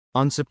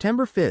On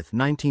September 5,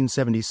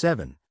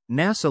 1977,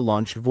 NASA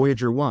launched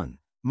Voyager 1,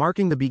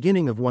 marking the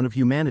beginning of one of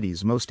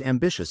humanity's most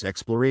ambitious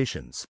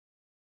explorations.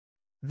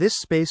 This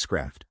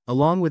spacecraft,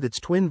 along with its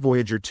twin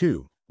Voyager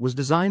 2, was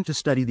designed to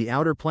study the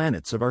outer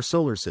planets of our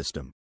solar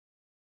system.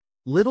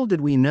 Little did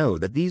we know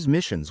that these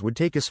missions would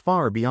take us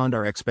far beyond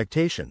our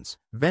expectations,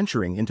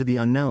 venturing into the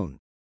unknown.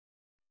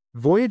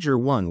 Voyager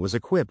 1 was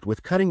equipped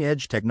with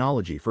cutting-edge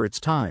technology for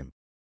its time.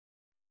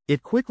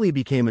 It quickly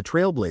became a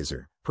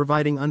trailblazer,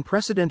 providing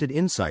unprecedented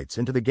insights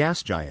into the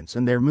gas giants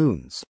and their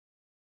moons.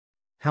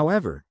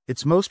 However,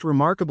 its most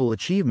remarkable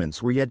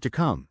achievements were yet to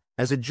come,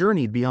 as it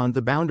journeyed beyond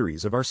the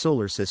boundaries of our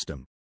solar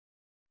system.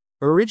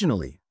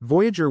 Originally,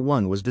 Voyager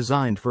 1 was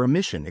designed for a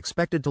mission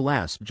expected to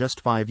last just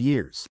 5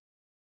 years.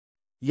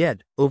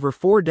 Yet, over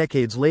 4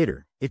 decades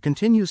later, it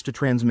continues to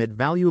transmit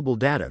valuable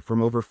data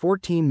from over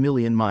 14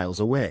 million miles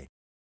away.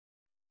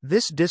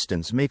 This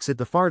distance makes it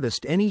the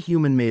farthest any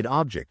human-made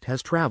object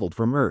has traveled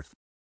from Earth.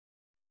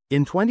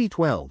 In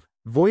 2012,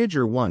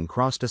 Voyager 1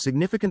 crossed a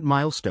significant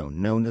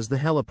milestone known as the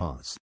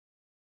helipause.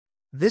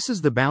 This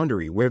is the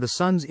boundary where the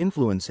Sun's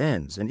influence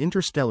ends and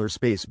interstellar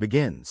space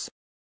begins.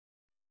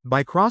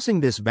 By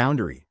crossing this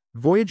boundary,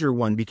 Voyager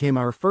 1 became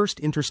our first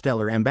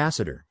interstellar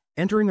ambassador,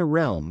 entering a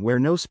realm where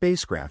no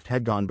spacecraft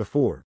had gone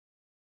before.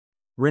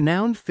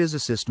 Renowned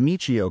physicist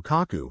Michio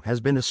Kaku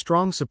has been a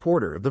strong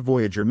supporter of the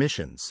Voyager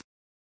missions.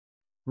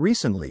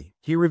 Recently,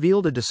 he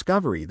revealed a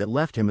discovery that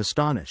left him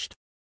astonished.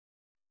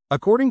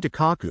 According to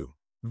Kaku,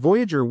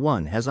 Voyager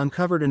 1 has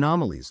uncovered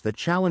anomalies that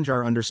challenge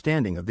our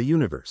understanding of the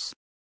universe.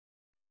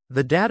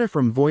 The data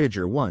from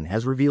Voyager 1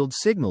 has revealed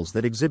signals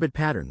that exhibit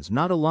patterns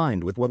not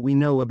aligned with what we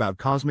know about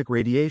cosmic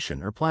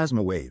radiation or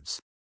plasma waves.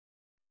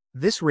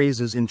 This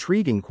raises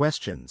intriguing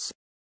questions.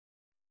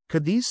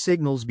 Could these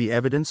signals be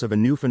evidence of a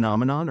new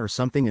phenomenon or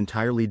something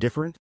entirely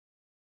different?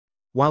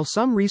 While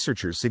some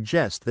researchers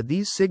suggest that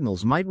these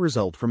signals might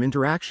result from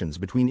interactions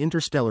between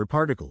interstellar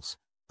particles,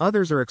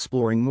 others are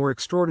exploring more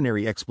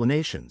extraordinary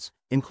explanations,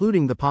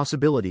 including the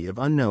possibility of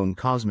unknown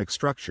cosmic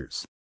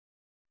structures.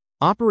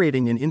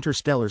 Operating in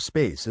interstellar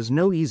space is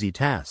no easy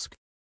task.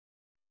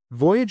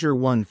 Voyager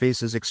 1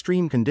 faces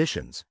extreme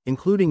conditions,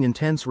 including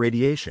intense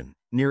radiation,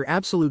 near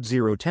absolute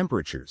zero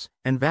temperatures,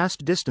 and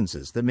vast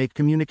distances that make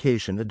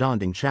communication a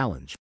daunting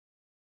challenge.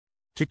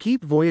 To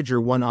keep Voyager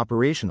 1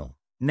 operational,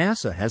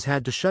 NASA has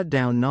had to shut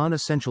down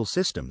non-essential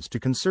systems to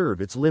conserve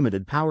its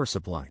limited power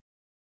supply.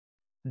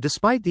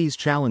 Despite these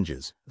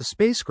challenges, the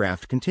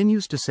spacecraft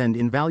continues to send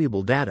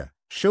invaluable data,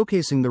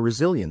 showcasing the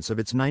resilience of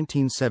its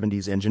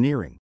 1970s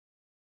engineering.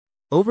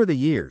 Over the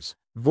years,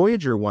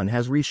 Voyager 1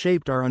 has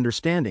reshaped our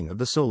understanding of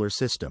the solar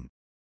system.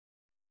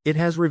 It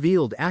has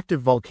revealed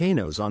active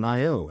volcanoes on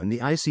Io and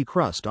the icy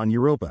crust on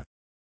Europa.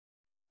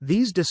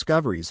 These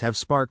discoveries have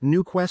sparked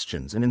new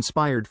questions and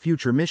inspired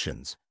future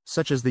missions,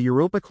 such as the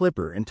Europa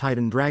Clipper and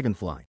Titan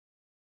Dragonfly.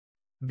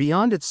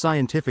 Beyond its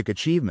scientific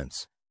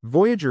achievements,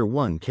 Voyager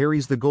 1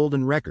 carries the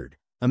golden record,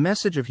 a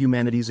message of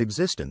humanity's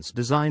existence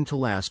designed to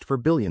last for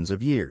billions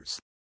of years.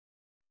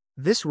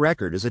 This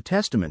record is a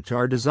testament to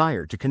our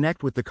desire to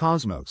connect with the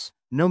cosmos,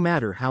 no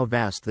matter how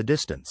vast the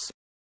distance.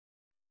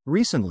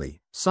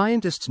 Recently,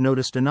 scientists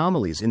noticed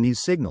anomalies in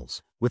these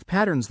signals, with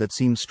patterns that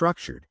seem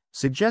structured,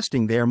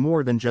 suggesting they are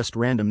more than just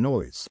random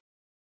noise.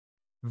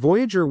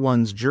 Voyager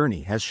 1's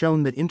journey has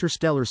shown that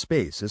interstellar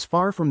space is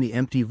far from the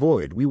empty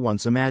void we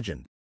once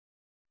imagined.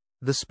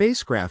 The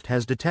spacecraft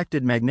has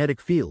detected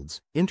magnetic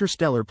fields,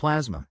 interstellar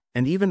plasma,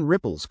 and even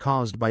ripples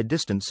caused by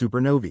distant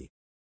supernovae.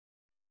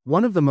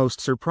 One of the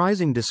most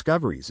surprising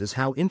discoveries is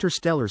how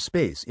interstellar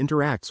space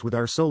interacts with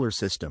our solar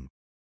system.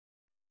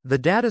 The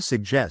data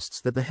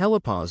suggests that the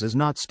helipause is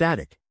not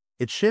static,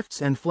 it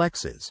shifts and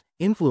flexes,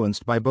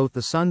 influenced by both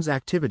the Sun's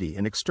activity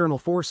and external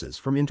forces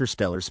from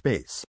interstellar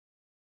space.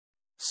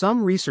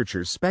 Some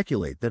researchers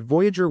speculate that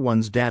Voyager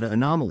 1's data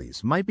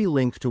anomalies might be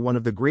linked to one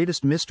of the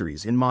greatest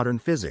mysteries in modern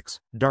physics,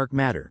 dark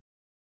matter.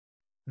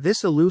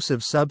 This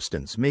elusive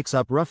substance makes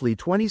up roughly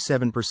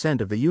 27%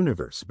 of the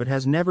universe but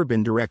has never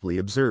been directly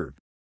observed.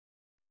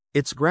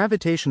 Its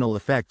gravitational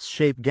effects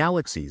shape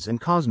galaxies and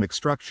cosmic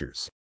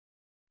structures.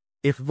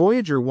 If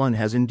Voyager 1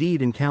 has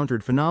indeed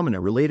encountered phenomena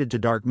related to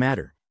dark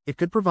matter, it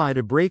could provide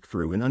a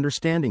breakthrough in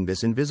understanding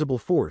this invisible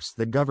force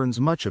that governs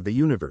much of the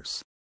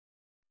universe.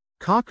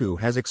 Kaku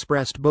has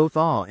expressed both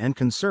awe and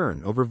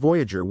concern over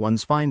Voyager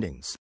 1's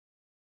findings.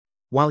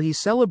 While he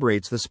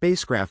celebrates the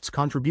spacecraft's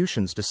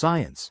contributions to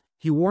science,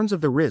 he warns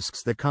of the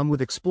risks that come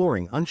with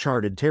exploring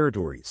uncharted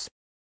territories.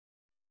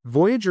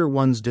 Voyager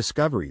 1's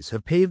discoveries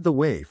have paved the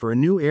way for a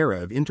new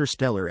era of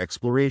interstellar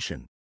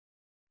exploration.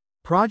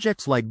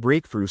 Projects like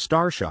Breakthrough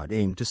Starshot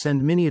aim to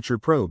send miniature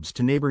probes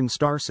to neighboring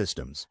star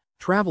systems,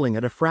 traveling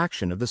at a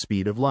fraction of the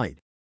speed of light.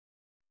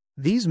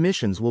 These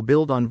missions will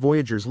build on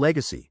Voyager's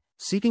legacy,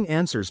 seeking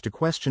answers to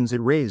questions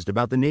it raised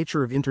about the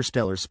nature of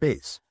interstellar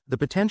space, the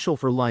potential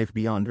for life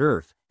beyond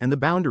Earth, and the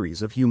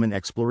boundaries of human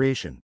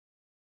exploration.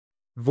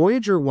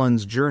 Voyager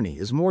 1's journey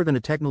is more than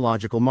a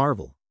technological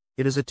marvel.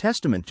 It is a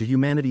testament to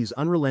humanity's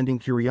unrelenting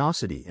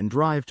curiosity and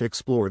drive to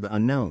explore the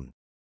unknown.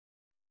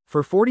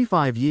 For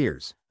 45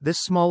 years, this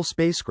small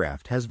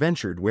spacecraft has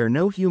ventured where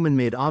no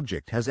human-made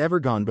object has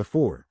ever gone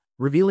before,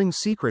 revealing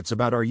secrets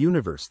about our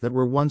universe that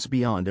were once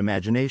beyond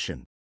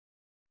imagination.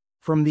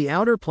 From the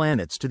outer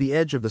planets to the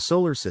edge of the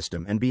solar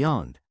system and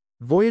beyond,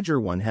 Voyager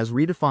 1 has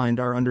redefined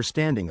our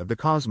understanding of the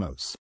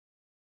cosmos.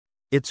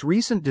 Its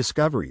recent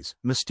discoveries,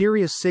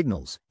 mysterious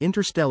signals,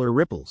 interstellar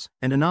ripples,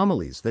 and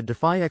anomalies that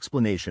defy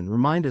explanation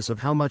remind us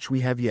of how much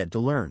we have yet to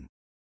learn.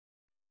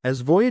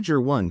 As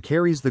Voyager 1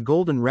 carries the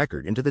golden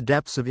record into the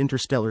depths of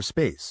interstellar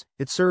space,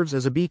 it serves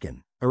as a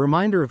beacon, a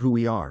reminder of who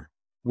we are,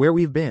 where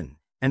we've been,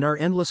 and our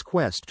endless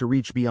quest to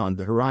reach beyond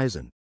the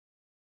horizon.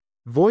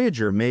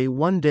 Voyager may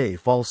one day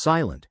fall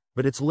silent,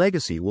 but its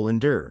legacy will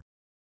endure.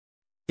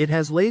 It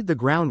has laid the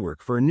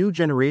groundwork for a new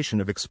generation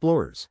of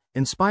explorers,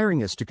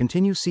 inspiring us to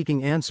continue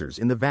seeking answers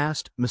in the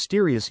vast,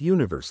 mysterious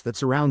universe that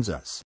surrounds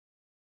us.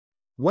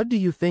 What do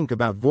you think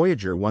about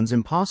Voyager 1's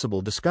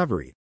impossible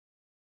discovery?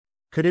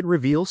 Could it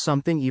reveal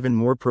something even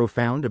more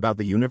profound about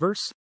the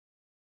universe?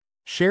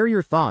 Share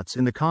your thoughts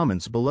in the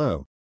comments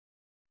below.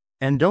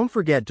 And don't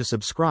forget to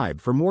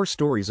subscribe for more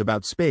stories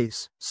about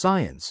space,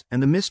 science,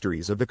 and the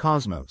mysteries of the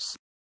cosmos.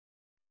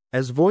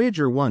 As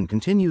Voyager 1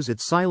 continues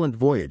its silent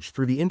voyage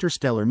through the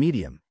interstellar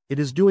medium, it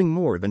is doing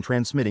more than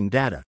transmitting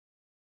data.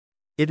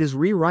 It is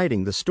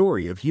rewriting the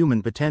story of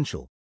human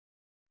potential.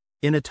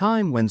 In a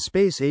time when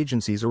space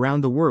agencies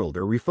around the world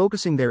are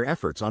refocusing their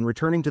efforts on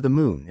returning to the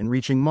Moon and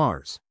reaching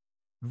Mars,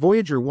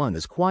 Voyager 1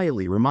 is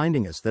quietly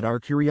reminding us that our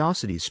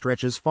curiosity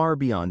stretches far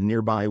beyond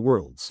nearby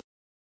worlds.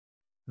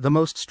 The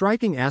most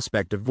striking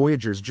aspect of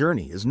Voyager's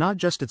journey is not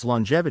just its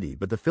longevity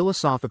but the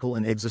philosophical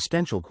and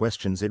existential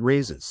questions it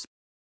raises.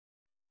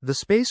 The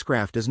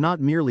spacecraft is not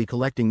merely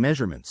collecting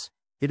measurements,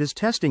 it is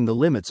testing the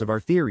limits of our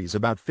theories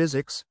about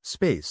physics,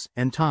 space,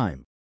 and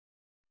time.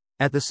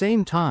 At the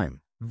same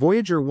time,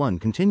 Voyager 1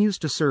 continues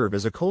to serve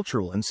as a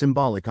cultural and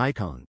symbolic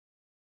icon.